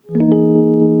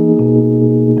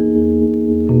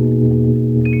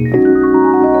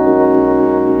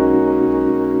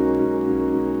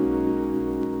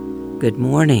Good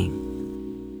morning.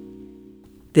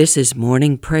 This is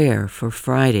morning prayer for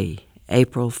Friday,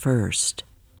 April 1st.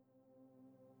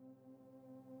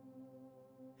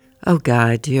 Oh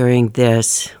God, during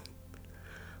this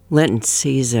Lenten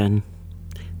season,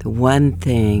 the one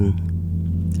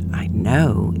thing I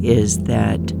know is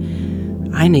that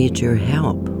I need your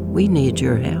help. We need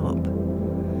your help.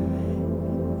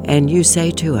 And you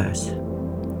say to us,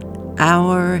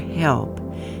 our help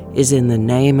is in the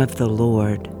name of the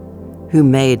Lord, who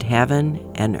made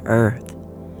heaven and earth.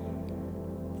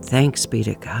 Thanks be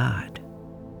to God.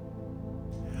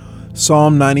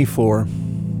 Psalm 94.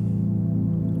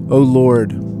 O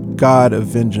Lord, God of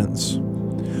vengeance,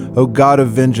 O God of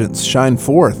vengeance, shine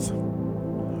forth.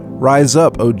 Rise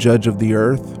up, O Judge of the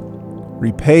earth.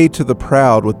 Repay to the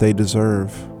proud what they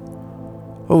deserve.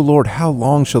 O Lord, how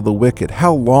long shall the wicked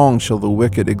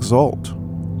exult?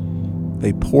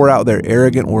 They pour out their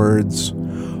arrogant words.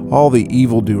 All the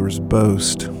evildoers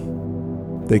boast.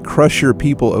 They crush your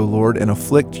people, O Lord, and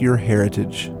afflict your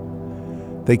heritage.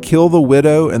 They kill the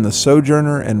widow and the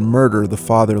sojourner and murder the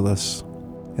fatherless.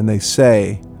 And they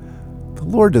say, the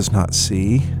Lord does not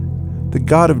see. The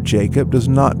God of Jacob does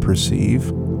not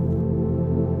perceive.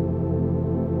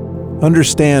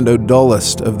 Understand, O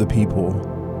dullest of the people.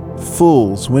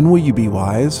 Fools, when will you be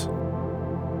wise?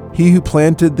 He who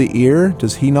planted the ear,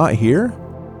 does he not hear?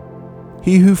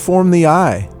 He who formed the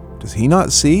eye, does he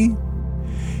not see?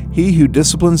 He who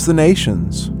disciplines the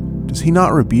nations, does he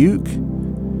not rebuke?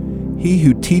 He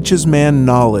who teaches man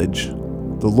knowledge,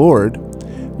 the Lord,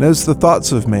 knows the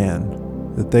thoughts of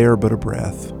man, that they are but a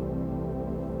breath.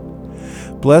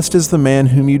 Blessed is the man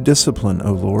whom you discipline,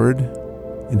 O Lord,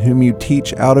 and whom you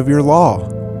teach out of your law,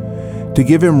 to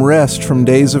give him rest from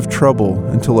days of trouble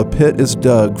until a pit is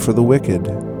dug for the wicked.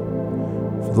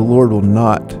 For the Lord will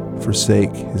not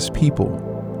forsake his people.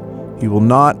 He will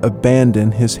not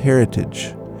abandon his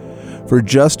heritage. For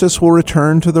justice will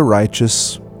return to the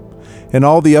righteous, and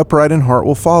all the upright in heart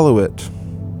will follow it.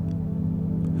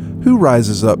 Who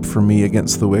rises up for me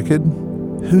against the wicked?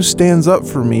 Who stands up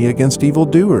for me against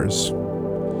evildoers?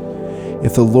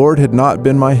 If the Lord had not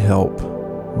been my help,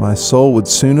 my soul would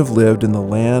soon have lived in the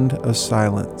land of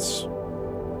silence.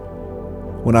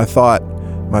 When I thought,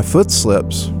 my foot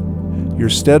slips, your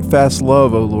steadfast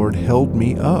love, O Lord, held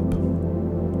me up.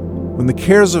 When the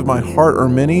cares of my heart are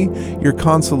many, your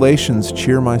consolations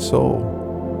cheer my soul.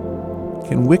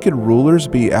 Can wicked rulers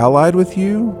be allied with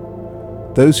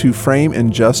you? Those who frame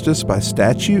injustice by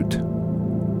statute?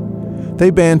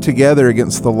 They band together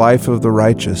against the life of the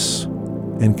righteous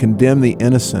and condemn the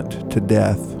innocent to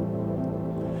death.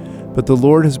 But the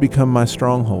Lord has become my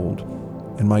stronghold,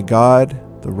 and my God,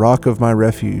 the rock of my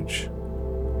refuge.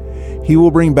 He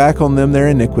will bring back on them their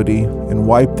iniquity and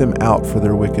wipe them out for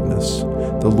their wickedness.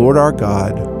 The Lord our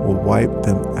God will wipe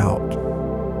them out.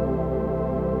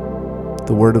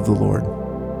 The word of the Lord.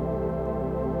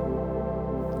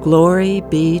 Glory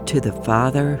be to the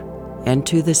Father, and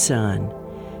to the Son,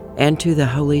 and to the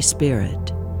Holy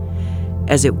Spirit,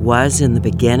 as it was in the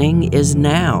beginning, is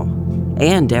now,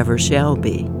 and ever shall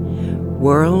be,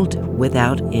 world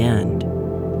without end.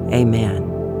 Amen.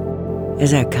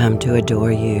 As I come to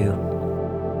adore you,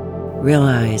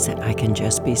 realize that I can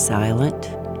just be silent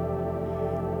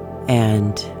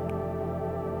and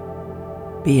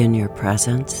be in your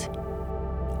presence.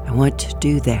 I want to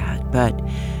do that, but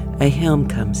a hymn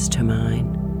comes to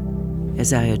mind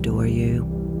as I adore you.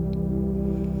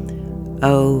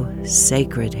 O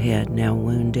sacred head now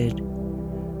wounded,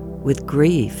 with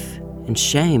grief and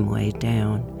shame weighed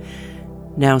down,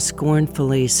 now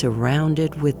scornfully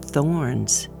surrounded with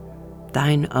thorns,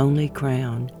 thine only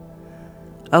crown.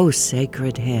 O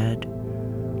sacred head,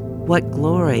 what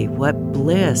glory, what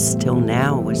bliss till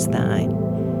now was thine.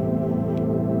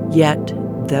 Yet,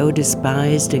 though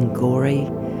despised and gory,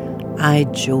 I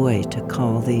joy to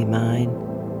call thee mine.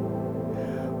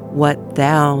 What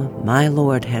thou, my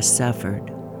Lord, hast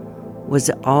suffered was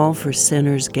all for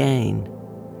sinners' gain.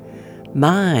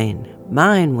 Mine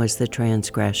was the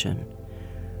transgression,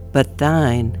 but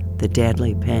thine the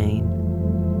deadly pain.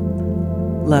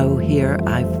 Lo, here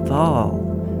I fall,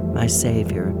 my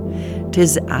Savior,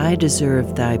 'tis I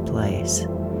deserve thy place.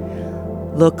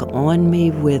 Look on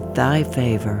me with thy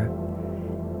favor,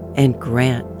 and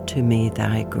grant to me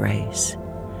thy grace.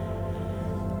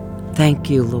 Thank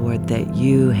you, Lord, that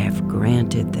you have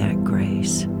granted that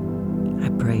grace. I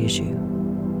praise you.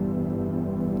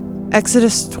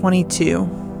 Exodus 22.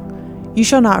 You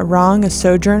shall not wrong a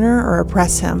sojourner or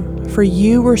oppress him, for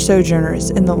you were sojourners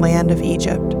in the land of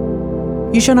Egypt.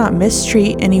 You shall not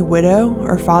mistreat any widow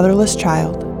or fatherless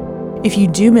child. If you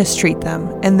do mistreat them,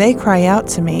 and they cry out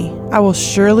to me, I will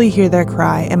surely hear their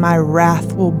cry, and my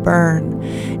wrath will burn.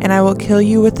 And I will kill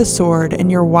you with the sword,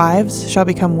 and your wives shall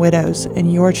become widows,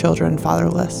 and your children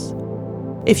fatherless.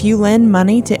 If you lend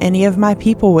money to any of my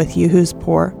people with you who's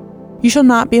poor, you shall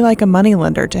not be like a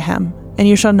moneylender to him, and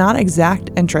you shall not exact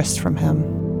interest from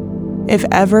him. If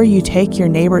ever you take your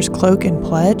neighbor's cloak and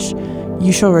pledge,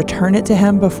 you shall return it to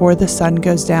him before the sun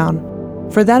goes down.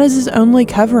 For that is his only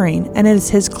covering, and it is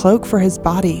his cloak for his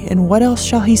body, and what else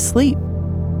shall he sleep?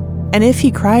 And if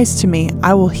he cries to me,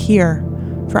 I will hear,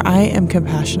 for I am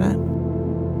compassionate.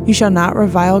 You shall not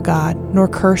revile God, nor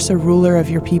curse a ruler of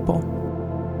your people.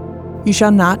 You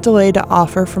shall not delay to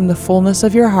offer from the fullness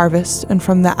of your harvest, and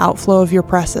from the outflow of your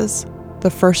presses.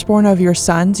 The firstborn of your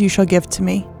sons you shall give to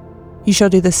me. You shall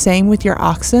do the same with your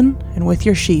oxen and with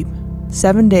your sheep.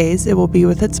 7 days it will be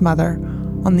with its mother.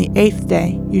 On the 8th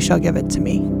day you shall give it to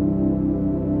me.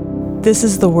 This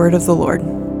is the word of the Lord.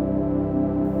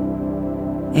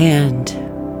 And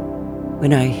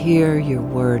when I hear your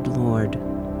word, Lord,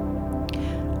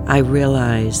 I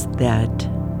realize that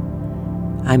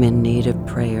I'm in need of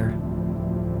prayer.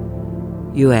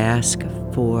 You ask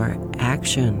for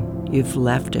action. You've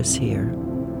left us here,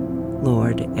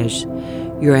 Lord, as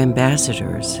your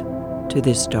ambassadors to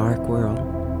this dark world.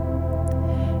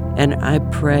 And I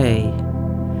pray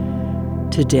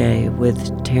today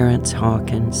with Terrence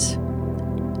Hawkins,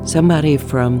 somebody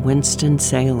from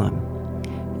Winston-Salem,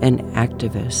 an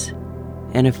activist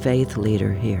and a faith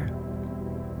leader here.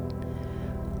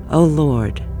 Oh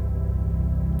Lord,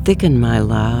 thicken my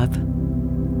love,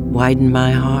 widen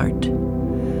my heart,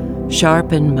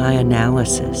 sharpen my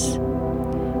analysis,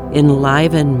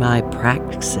 enliven my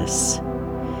praxis,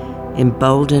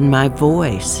 embolden my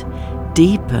voice,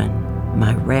 deepen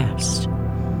my rest,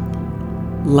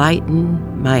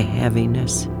 lighten my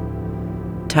heaviness,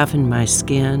 toughen my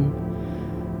skin,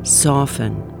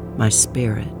 soften my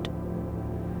spirit,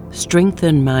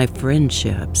 strengthen my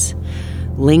friendships,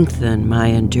 lengthen my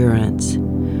endurance,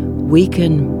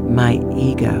 weaken my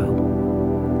ego,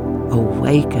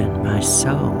 awaken my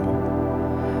soul,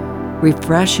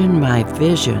 refreshen my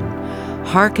vision,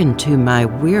 hearken to my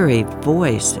weary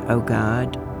voice, O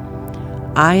God.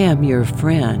 I am your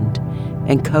friend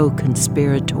and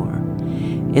co-conspirator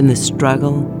in the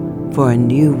struggle for a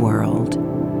new world,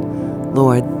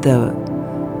 Lord, the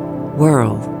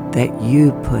world that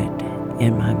you put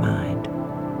in my mind.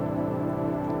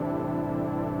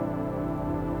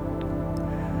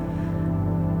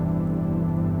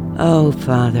 Oh,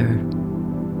 Father,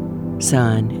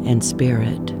 Son, and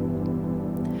Spirit,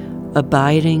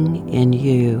 abiding in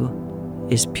you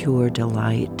is pure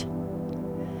delight.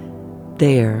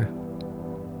 There,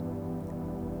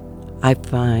 I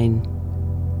find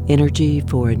energy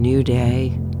for a new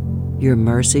day. Your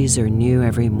mercies are new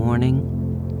every morning.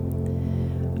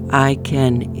 I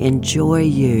can enjoy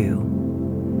you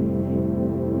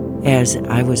as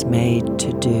I was made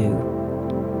to do.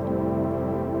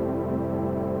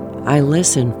 I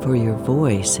listen for your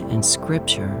voice in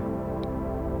Scripture.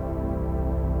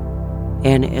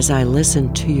 And as I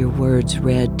listen to your words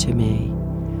read to me,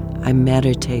 I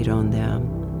meditate on them.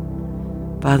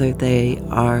 Father, they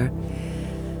are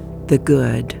the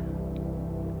good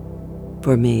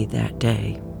for me that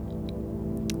day,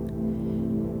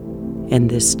 and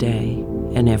this day,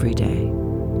 and every day.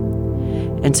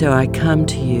 And so I come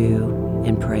to you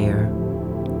in prayer.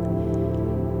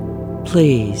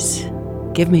 Please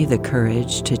give me the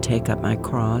courage to take up my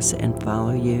cross and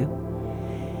follow you.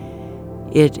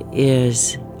 It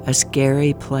is a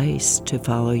scary place to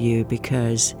follow you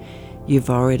because you've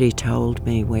already told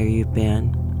me where you've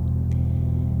been.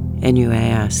 And you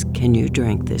ask, can you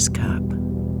drink this cup?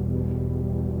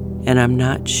 And I'm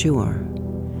not sure.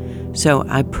 So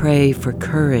I pray for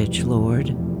courage, Lord.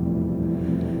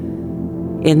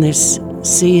 In this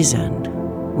season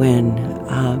when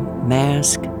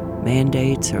mask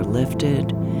mandates are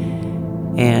lifted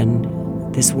and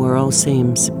this world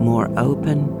seems more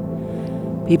open,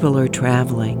 people are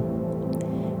traveling.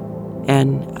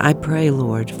 And I pray,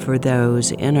 Lord, for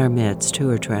those in our midst who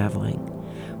are traveling,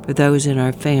 for those in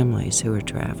our families who are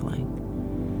traveling.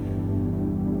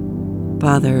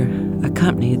 Father,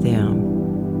 accompany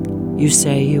them. You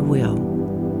say you will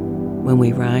when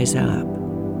we rise up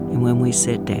and when we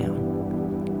sit down.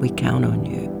 We count on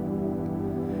you.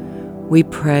 We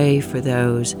pray for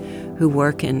those who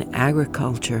work in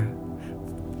agriculture.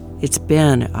 It's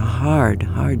been a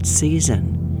hard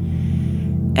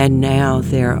season, and now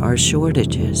there are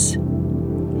shortages,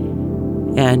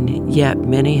 and yet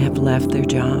many have left their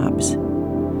jobs.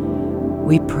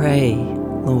 We pray,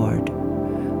 Lord,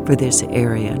 for this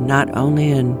area, not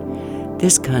only in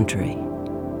this country,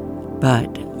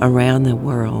 but around the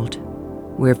world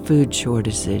where food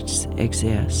shortages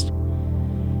exist.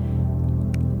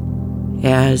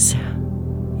 As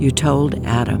you told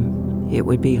Adam, it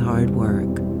would be hard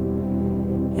work.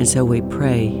 And so we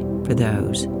pray for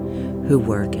those who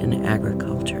work in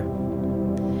agriculture.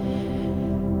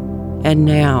 And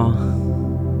now,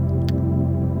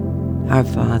 our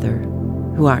Father,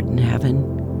 who art in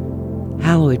heaven,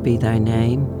 hallowed be thy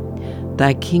name.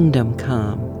 Thy kingdom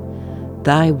come.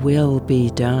 Thy will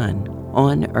be done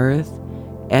on earth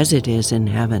as it is in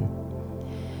heaven.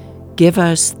 Give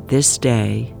us this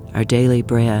day our daily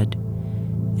bread,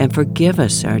 and forgive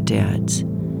us our debts,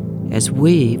 as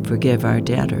we forgive our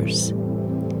debtors.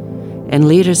 And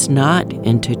lead us not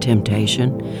into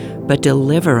temptation, but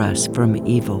deliver us from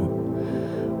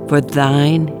evil. For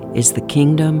thine is the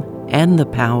kingdom and the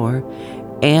power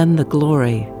and the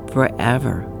glory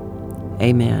forever.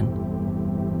 Amen.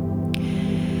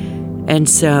 And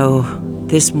so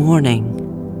this morning,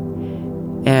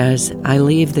 as I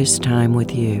leave this time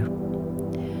with you,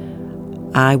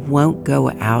 I won't go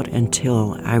out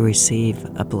until I receive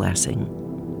a blessing.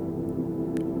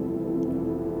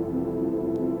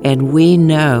 And we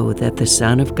know that the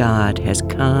Son of God has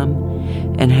come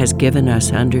and has given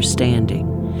us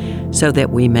understanding, so that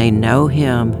we may know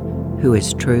him who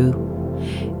is true,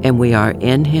 and we are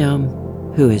in him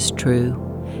who is true,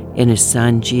 in his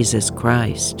Son Jesus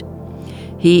Christ.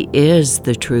 He is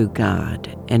the true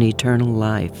God and eternal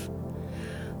life.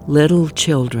 Little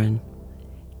children,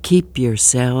 keep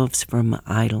yourselves from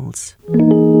idols.